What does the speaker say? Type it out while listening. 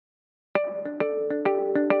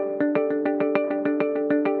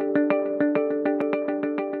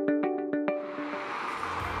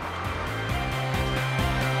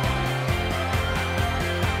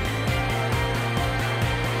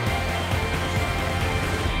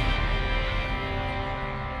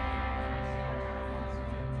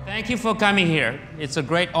Thank you for coming here. It's a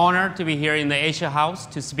great honor to be here in the Asia House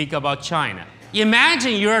to speak about China.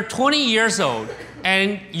 Imagine you're 20 years old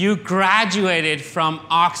and you graduated from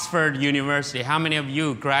Oxford University. How many of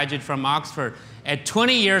you graduated from Oxford at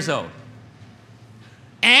 20 years old?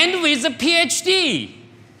 And with a PhD.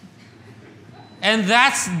 And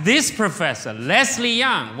that's this professor, Leslie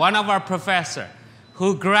Young, one of our professors,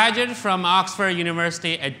 who graduated from Oxford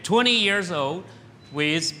University at 20 years old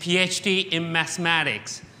with PhD in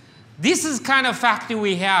mathematics. This is kind of faculty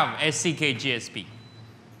we have at CKGSB.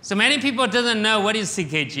 So many people doesn't know what is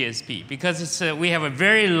CKGSB because we have a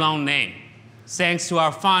very long name, thanks to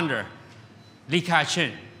our founder, Li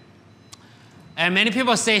Ka-shun. And many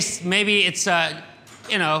people say maybe it's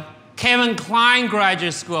Kevin Klein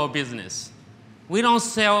Graduate School of Business. We don't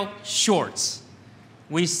sell shorts.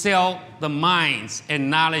 We sell the minds and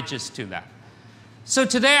knowledges to that. So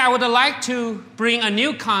today I would like to bring a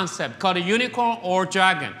new concept called a unicorn or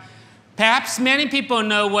dragon. Perhaps many people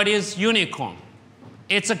know what is unicorn.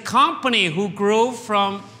 It's a company who grew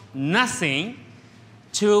from nothing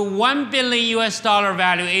to $1 billion US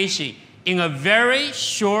valuation in a very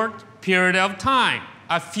short period of time,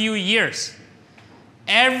 a few years.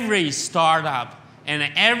 Every startup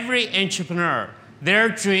and every entrepreneur, their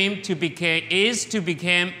dream is to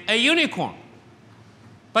become a unicorn.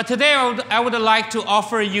 But today I would like to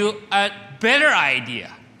offer you a better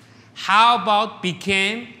idea. How about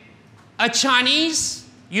become a Chinese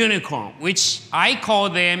unicorn, which I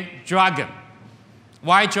call them dragon.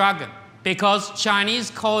 Why dragon? Because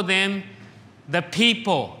Chinese call them the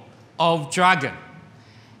people of dragon.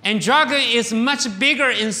 And dragon is much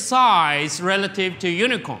bigger in size relative to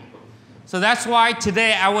unicorn. So that's why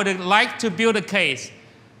today I would like to build a case.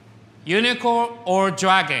 Unicorn or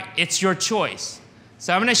dragon, it's your choice.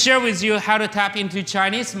 So I'm going to share with you how to tap into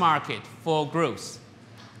Chinese market for growth.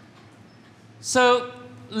 So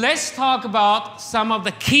let's talk about some of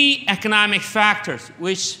the key economic factors,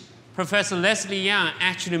 which Professor Leslie Young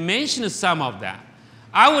actually mentioned some of that.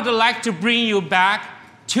 I would like to bring you back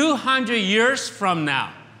 200 years from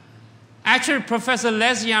now. Actually, Professor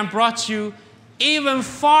Leslie Young brought you even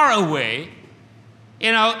far away,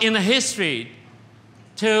 in the history,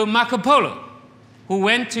 to Marco Polo, who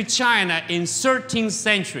went to China in 13th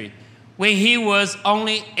century when he was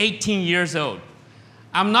only 18 years old.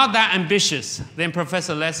 I'm not that ambitious than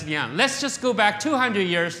Professor Leslie Young. Let's just go back 200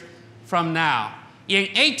 years from now. In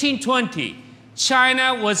 1820,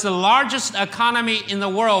 China was the largest economy in the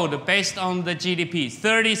world based on the GDP,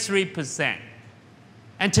 33%.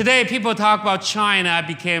 And today, people talk about China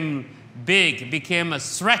became big, became a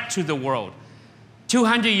threat to the world.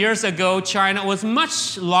 200 years ago, China was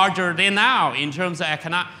much larger than now in terms of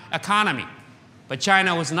economy. But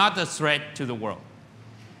China was not a threat to the world.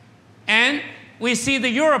 And we see that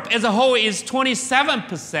Europe as a whole is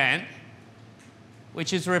 27%,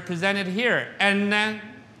 which is represented here. And then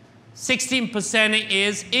 16%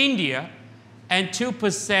 is India, and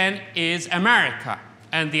 2% is America,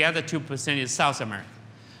 and the other 2% is South America.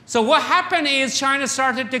 So what happened is China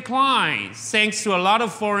started to decline thanks to a lot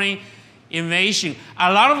of foreign invasion.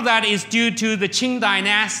 A lot of that is due to the Qing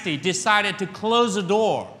dynasty decided to close the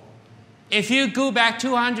door. If you go back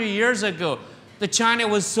 200 years ago, the China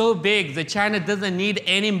was so big that China doesn't need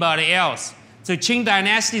anybody else. So Qing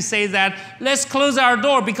dynasty says that, let's close our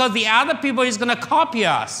door because the other people is going to copy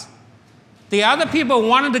us. The other people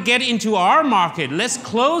wanted to get into our market. Let's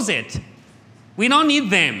close it. We don't need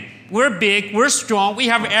them. We're big, we're strong, we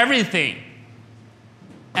have everything.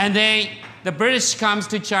 And then the British comes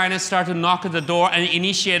to China, start to knock at the door and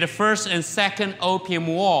initiate the first and second Opium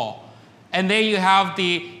War. And then you have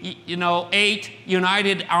the 8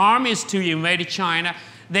 united armies to invade China.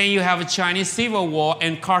 Then you have a Chinese Civil War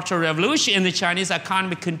and Cultural Revolution, and the Chinese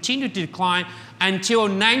economy continued to decline until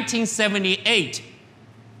 1978.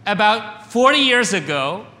 About 40 years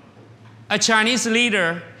ago, a Chinese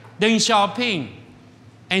leader, Deng Xiaoping,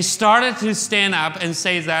 and started to stand up and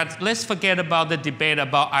say that let's forget about the debate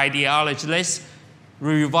about ideology. Let's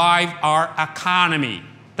revive our economy.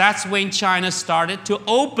 That's when China started to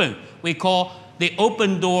open. We call the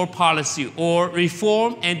open door policy or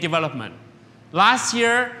reform and development. Last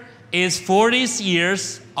year is 40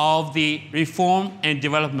 years of the reform and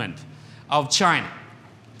development of China.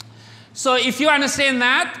 So if you understand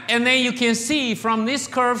that, and then you can see from this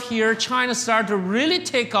curve here, China started to really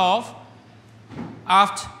take off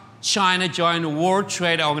after China joined the World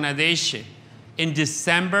Trade Organization in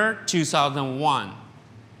December 2001.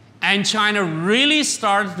 And China really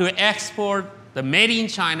started to export the made in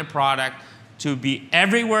China product to be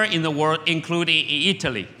everywhere in the world, including in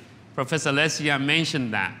Italy. Professor Leslie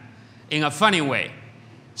mentioned that in a funny way.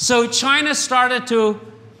 So China started to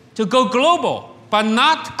to go global, but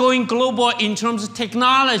not going global in terms of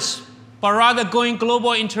technology, but rather going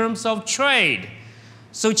global in terms of trade.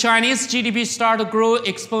 So Chinese GDP started to grow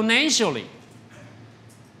exponentially.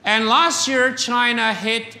 And last year, China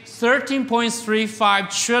hit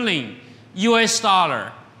 13.35 trillion US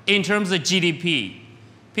dollar in terms of GDP.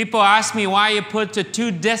 People ask me why you put the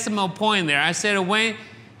 2 decimal point there. I said when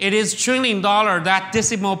it is $1 trillion, that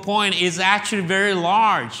decimal point is actually very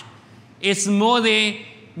large. It's more than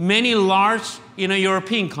many large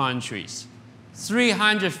European countries,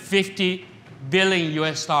 350 billion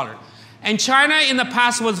US dollar. And China in the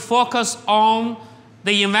past was focused on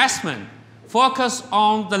the investment, focused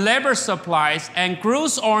on the labor supplies and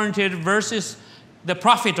growth-oriented versus the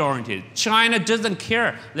profit-oriented. China doesn't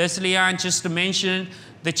care. Leslie Yang just mentioned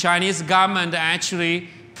the Chinese government actually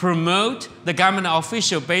promote the government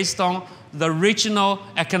official based on the regional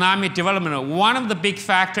economic development. One of the big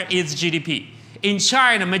factors is GDP. In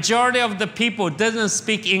China, majority of the people doesn't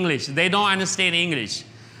speak English. They don't understand English.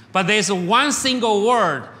 But there's one single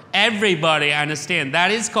word everybody understands.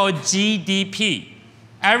 That is called GDP.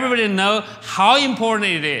 Everybody knows how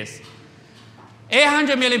important it is.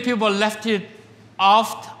 800 million people left it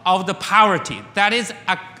off of the poverty. That is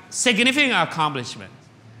a significant accomplishment.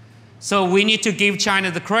 So we need to give China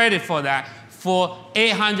the credit for that, for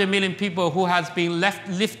 800 million people who has been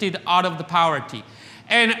lifted out of the poverty.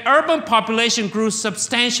 And urban population grew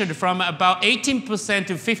substantially from about 18%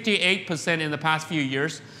 to 58% in the past few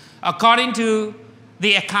years. According to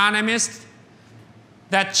The Economist,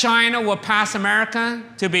 that China will pass America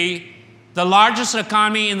to be the largest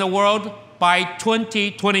economy in the world by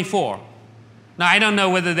 2024. Now, I don't know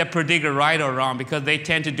whether they predicted right or wrong because they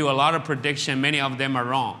tend to do a lot of prediction. Many of them are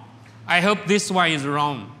wrong. I hope this one is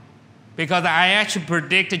wrong because I actually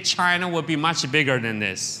predicted China will be much bigger than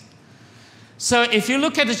this. So if you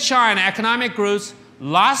look at China economic growth,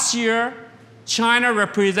 last year, China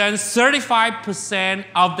represents 35%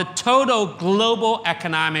 of the total global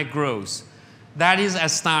economic growth. That is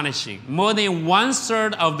astonishing. More than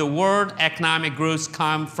 1/3 of the world economic growth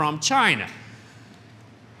comes from China.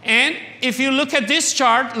 And if you look at this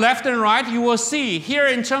chart, left and right, you will see here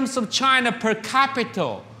in terms of China per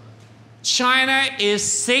capita, China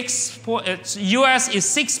is US is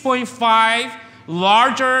 6.5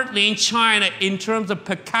 larger than China in terms of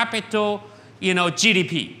per capita,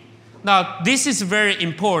 GDP. Now, this is very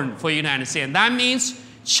important for you to understand. That means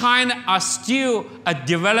China are still a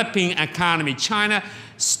developing economy. China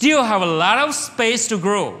still have a lot of space to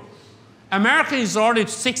grow. America is already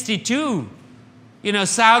 62,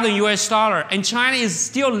 thousand US dollar, and China is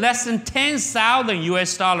still less than 10,000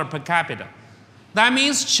 US dollar per capita. That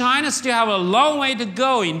means China still have a long way to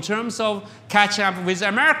go in terms of catching up with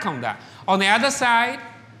America on that. On the other side,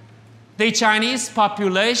 the Chinese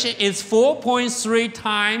population is 4.3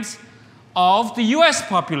 times of the US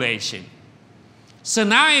population. So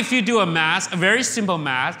now if you do a very simple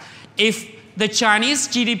math, if the Chinese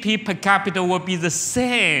GDP per capita will be the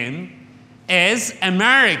same as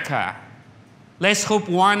America, let's hope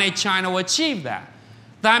one day China will achieve that.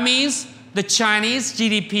 That means the Chinese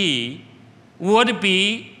GDP would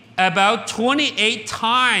be about 28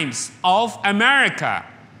 times of America.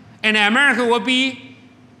 And America will be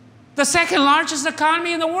the second largest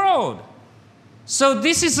economy in the world. So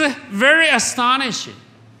this is very astonishing.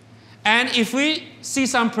 And if we see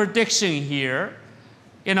some prediction here,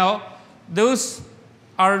 those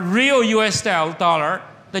are real US dollar.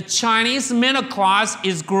 The Chinese middle class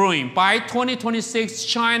is growing. By 2026,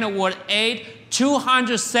 China will add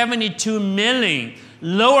 272 million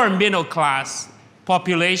lower middle class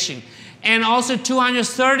population, and also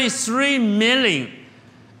 233 million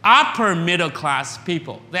upper middle class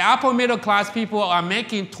people. The upper middle class people are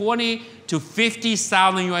making 20 to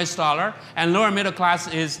 50,000 US dollar, and lower middle class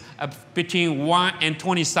is between 1 and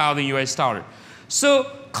 20,000 US dollar. So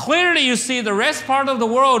clearly you see the rest part of the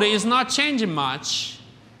world is not changing much.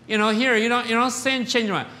 Here you don't see change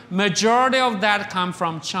much. Majority of that come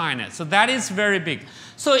from China. So that is very big.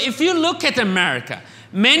 So if you look at America,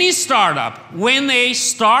 many startups, when they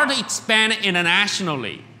start expanding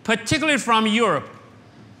internationally, particularly from Europe,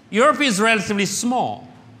 Europe is relatively small,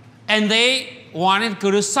 and they want to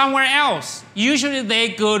go to somewhere else. Usually they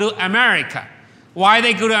go to America. Why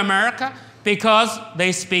they go to America? Because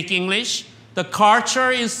they speak English, the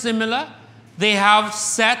culture is similar, they have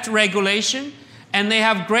set regulation, and they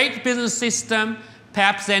have great business system.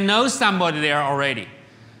 Perhaps they know somebody there already.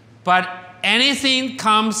 But anything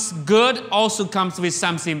comes good also comes with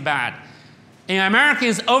something bad. In America,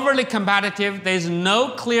 it's overly competitive. There's no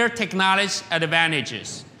clear technology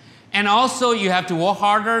advantages. And also, you have to work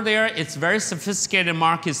harder there. It's very sophisticated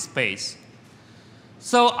market space.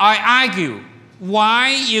 So I argue, why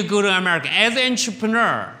you go to America? As an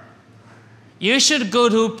entrepreneur, you should go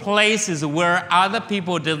to places where other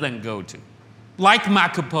people didn't go to. Like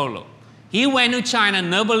Marco Polo. He went to China,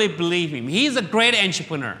 nobody believed him. He's a great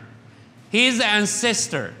entrepreneur. He's an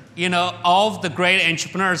ancestor, of the great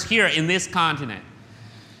entrepreneurs here in this continent.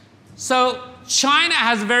 So China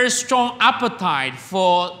has a very strong appetite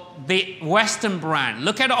for the Western brand.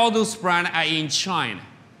 Look at all those brands are in China.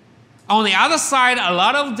 On the other side, a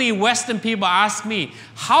lot of the Western people ask me,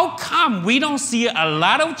 how come we don't see a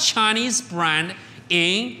lot of Chinese brand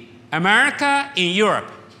in America, in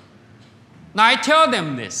Europe? Now I tell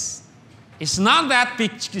them this. It's not that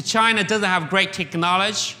China doesn't have great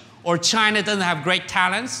technology or China doesn't have great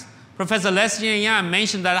talents. Professor Leslie Yang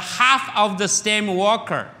mentioned that half of the STEM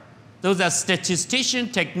workers, those are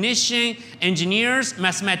statisticians, technicians, engineers,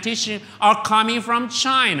 mathematicians, are coming from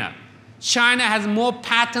China. China has more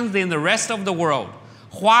patents than the rest of the world.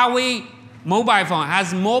 Huawei mobile phone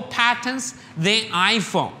has more patents than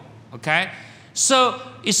iPhone, okay? So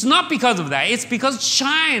it's not because of that. It's because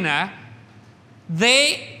China,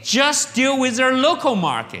 they just deal with their local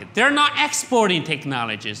market. They're not exporting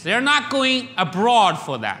technologies. They're not going abroad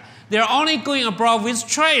for that. They're only going abroad with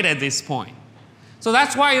trade at this point. So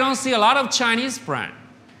that's why you don't see a lot of Chinese brand.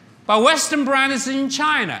 But Western brand is in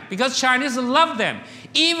China because Chinese love them.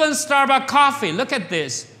 Even Starbucks coffee, look at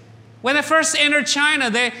this. When I first entered China,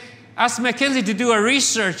 they asked McKinsey to do a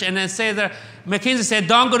research and then say that McKinsey said,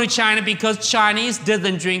 don't go to China because Chinese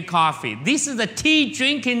doesn't drink coffee. This is a tea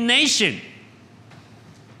drinking nation.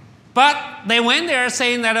 But they went there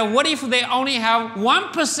saying that what if they only have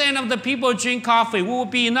 1% of the people drink coffee, what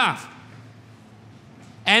would be enough?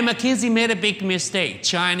 And McKinsey made a big mistake.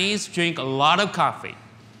 Chinese drink a lot of coffee.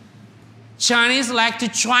 Chinese like to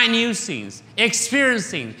try new things, experience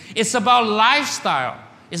things. It's about lifestyle.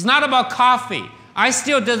 It's not about coffee. I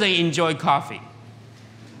still doesn't enjoy coffee.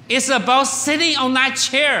 It's about sitting on that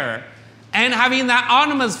chair and having that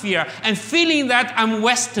atmosphere and feeling that I'm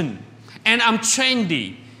Western and I'm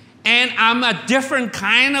trendy and I'm a different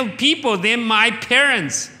kind of people than my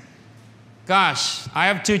parents. Gosh, I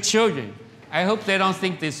have 2 children. I hope they don't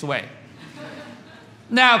think this way.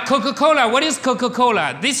 Now, Coca-Cola, what is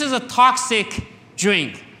Coca-Cola? This is a toxic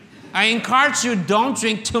drink. I encourage you, don't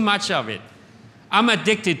drink too much of it. I'm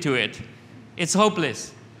addicted to it. It's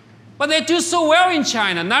hopeless. But they do so well in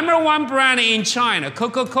China. #1 brand in China,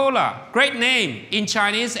 Coca-Cola. Great name in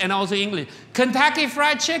Chinese and also English. Kentucky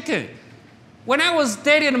Fried Chicken. When I was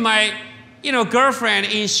dating my girlfriend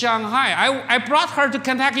in Shanghai, I brought her to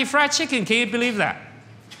Kentucky Fried Chicken. Can you believe that?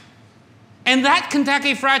 And that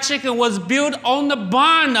Kentucky Fried Chicken was built on the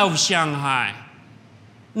bun of Shanghai.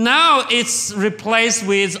 Now it's replaced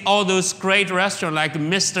with all those great restaurants like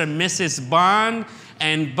Mr. and Mrs. Bun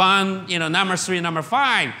and Bun, #3,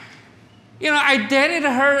 #5. I dated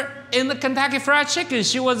her in the Kentucky Fried Chicken.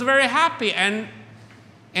 She was very happy. And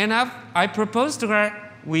I proposed to her.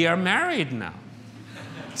 We are married now.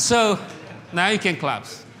 So now you can clap.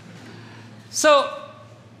 So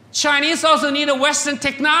Chinese also need Western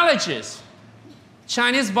technologies.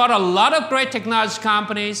 Chinese bought a lot of great technology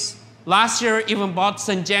companies. Last year, even bought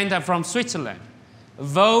Syngenta from Switzerland,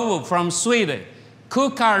 Volvo from Sweden,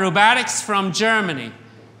 KUKA Robotics from Germany,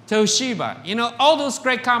 Toshiba. All those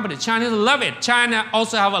great companies. Chinese love it. China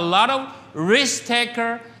also have a lot of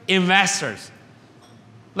risk-taker investors.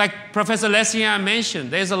 Like Professor Leslie Yang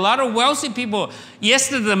mentioned, there's a lot of wealthy people.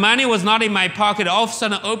 Yesterday, the money was not in my pocket. All of a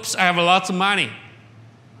sudden, oops, I have lots of money.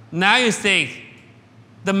 Now you think,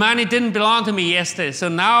 the money didn't belong to me yesterday, so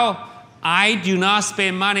now I do not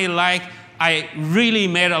spend money like I really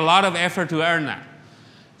made a lot of effort to earn that.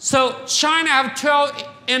 So China have 12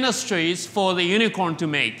 industries for the unicorn to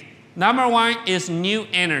make. #1 is new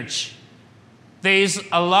energy. There is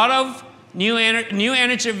a lot of new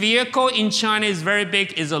energy vehicle in China is very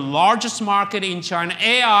big. It's the largest market in China.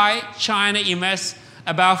 AI, China invests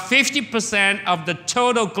about 50% of the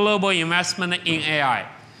total global investment in AI.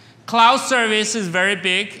 Cloud service is very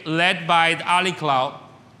big, led by the Ali Cloud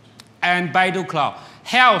and Baidu Cloud.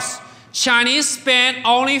 Health, Chinese spend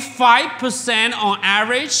only 5% on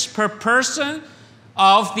average per person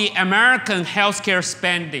of the American healthcare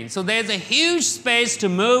spending. So there's a huge space to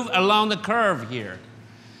move along the curve here.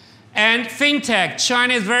 And fintech,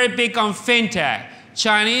 China is very big on fintech.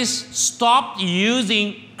 Chinese stopped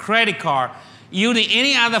using credit card, using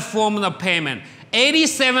any other form of payment.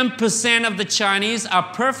 87% of the Chinese are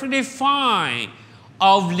perfectly fine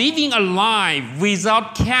of living a life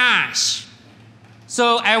without cash.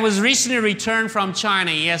 So I was recently returned from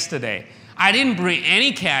China yesterday. I didn't bring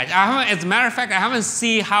any cash. As a matter of fact, I haven't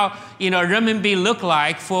seen how renminbi look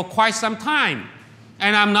like for quite some time.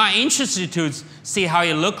 And I'm not interested to see how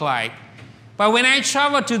it look like. But when I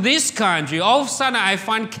travel to this country, all of a sudden I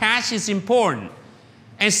find cash is important.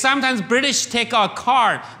 And sometimes British take a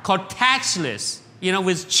card called touchless,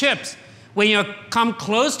 with chips. When you come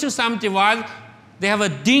close to some device, they have a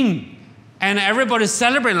ding. And everybody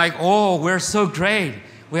celebrating like, oh, we're so great.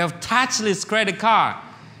 We have touchless credit card.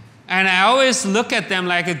 And I always look at them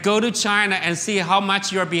like, go to China and see how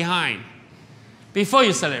much you're behind before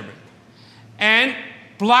you celebrate. And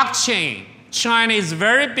blockchain. China is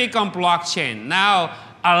very big on blockchain. Now,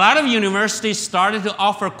 a lot of universities started to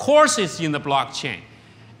offer courses in the blockchain.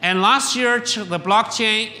 And last year, the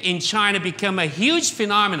blockchain in China became a huge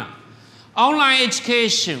phenomenon. Online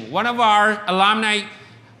education. One of our alumni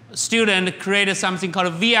students created something called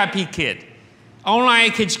a VIP kit.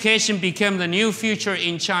 Online education became the new future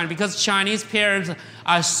in China because Chinese parents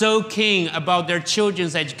are so keen about their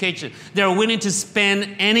children's education. They're willing to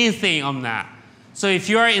spend anything on that. So if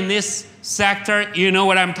you're in this sector, you know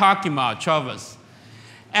what I'm talking about, Travis.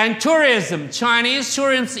 And tourism. Chinese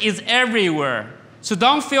tourism is everywhere. So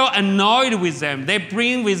don't feel annoyed with them. They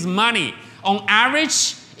bring with money. On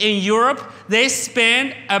average, in Europe, they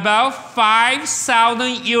spend about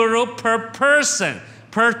 5,000 euro per person,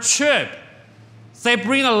 per trip. They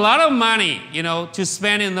bring a lot of money, to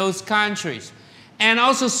spend in those countries. And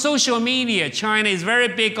also social media. China is very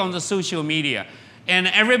big on the social media. And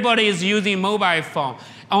everybody is using mobile phone.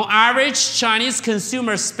 On average, Chinese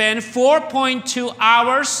consumers spend 4.2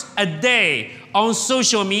 hours a day on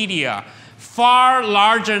social media, far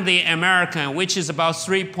larger than the American, which is about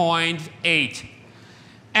 3.8.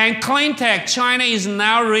 And clean tech, China is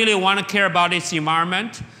now really want to care about its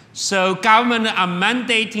environment. So government are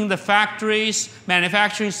mandating the factories,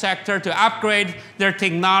 manufacturing sector to upgrade their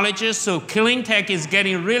technologies. So clean tech is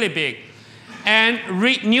getting really big. And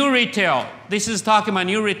new retail. This is talking about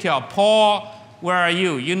new retail. Paul, where are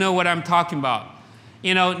you? You know what I'm talking about.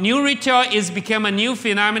 New retail is become a new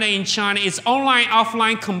phenomenon in China. It's online,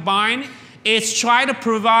 offline combined. It's trying to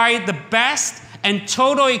provide the best and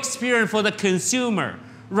total experience for the consumer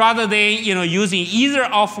rather than using either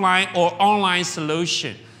offline or online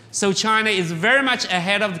solution. So China is very much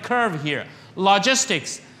ahead of the curve here.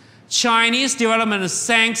 Logistics. Chinese development is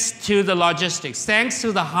thanks to the logistics, thanks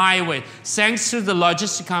to the highway, thanks to the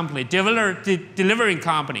logistic company, delivering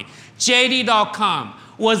company. JD.com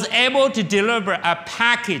was able to deliver a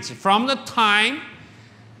package from the time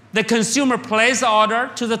the consumer placed the order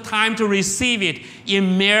to the time to receive it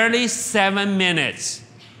in merely 7 minutes.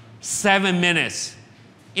 7 minutes.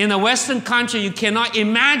 In a Western country, you cannot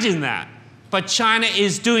imagine that. But China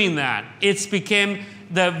is doing that. It's become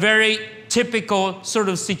the very typical sort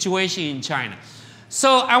of situation in China.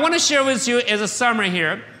 So I want to share with you as a summary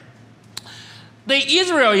here.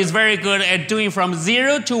 Israel is very good at doing from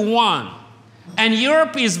 0 to 1. And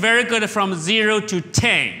Europe is very good from 0 to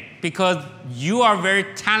 10 because you are very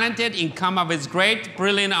talented and come up with great,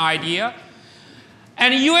 brilliant idea.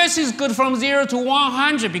 And the US is good from 0 to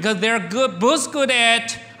 100 because they're both good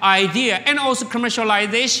at idea and also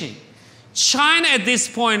commercialization. China at this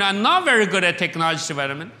point are not very good at technology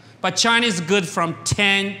development, but China is good from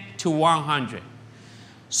 10 to 100.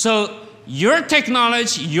 So your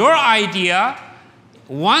technology, your idea,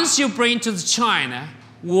 once you bring to China,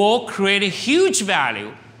 will create a huge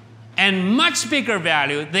value and much bigger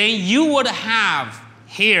value than you would have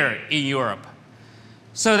here in Europe.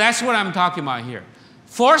 So that's what I'm talking about here.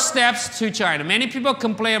 4 steps to China. Many people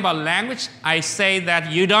complain about language. I say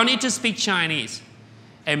that you don't need to speak Chinese.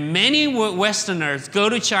 And many Westerners go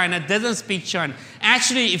to China, doesn't speak Chinese.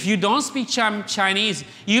 Actually, if you don't speak Chinese,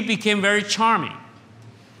 you become very charming.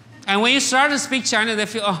 And when you start to speak Chinese, they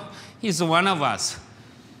feel, oh, he's one of us.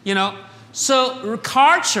 So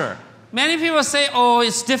culture. Many people say, oh,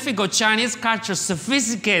 it's difficult. Chinese culture,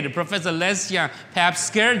 sophisticated. Professor Les Yang perhaps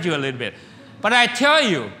scared you a little bit. But I tell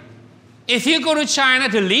you, if you go to China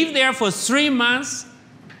to live there for 3 months,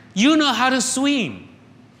 you know how to swim.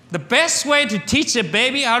 The best way to teach a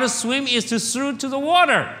baby how to swim is to throw it to the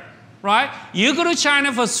water, right? You go to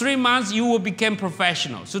China for 3 months, you will become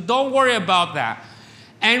professional. So don't worry about that.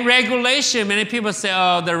 And regulation, many people say,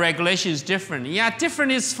 oh, the regulation is different. Yeah,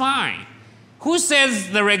 different is fine. Who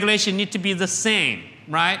says the regulation need to be the same,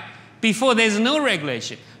 right? Before there's no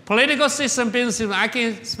regulation. Political system, business system, I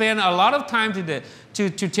can spend a lot of time to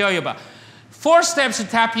tell you about. 4 steps to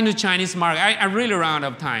tap into Chinese market. I really run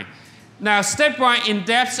out of time. Now, step 1,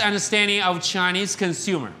 in-depth understanding of Chinese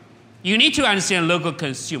consumer. You need to understand local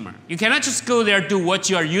consumer. You cannot just go there and do what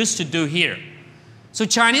you are used to do here. So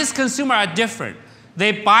Chinese consumer are different.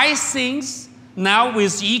 They buy things now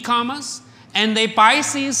with e-commerce, And they buy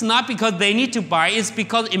things not because they need to buy, it's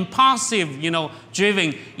because impulsive,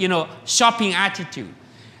 driven, shopping attitude.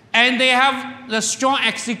 And they have the strong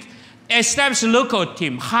established local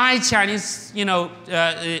team, high Chinese,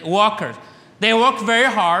 workers. They work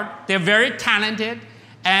very hard, they're very talented,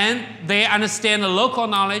 and they understand the local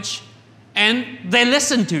knowledge, and they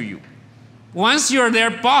listen to you. Once you're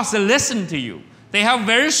their boss, they listen to you. They have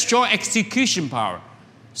very strong execution power.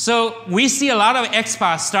 So we see a lot of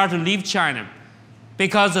expats start to leave China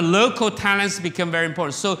because the local talents become very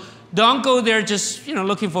important. So don't go there just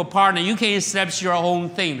looking for a partner. You can establish your own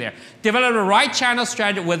thing there. Develop the right channel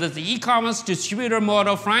strategy, whether it's the e-commerce, distributor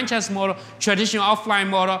model, franchise model, traditional offline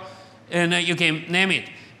model, and you can name it.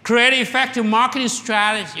 Create effective marketing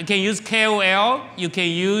strategy. You can use KOL, you can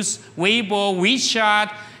use Weibo,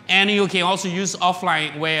 WeChat, and you can also use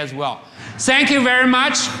offline way as well. Thank you very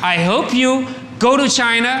much. I hope you go to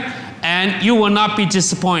China and you will not be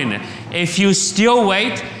disappointed. If you still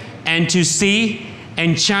wait and to see,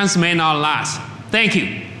 and chance may not last. Thank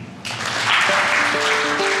you.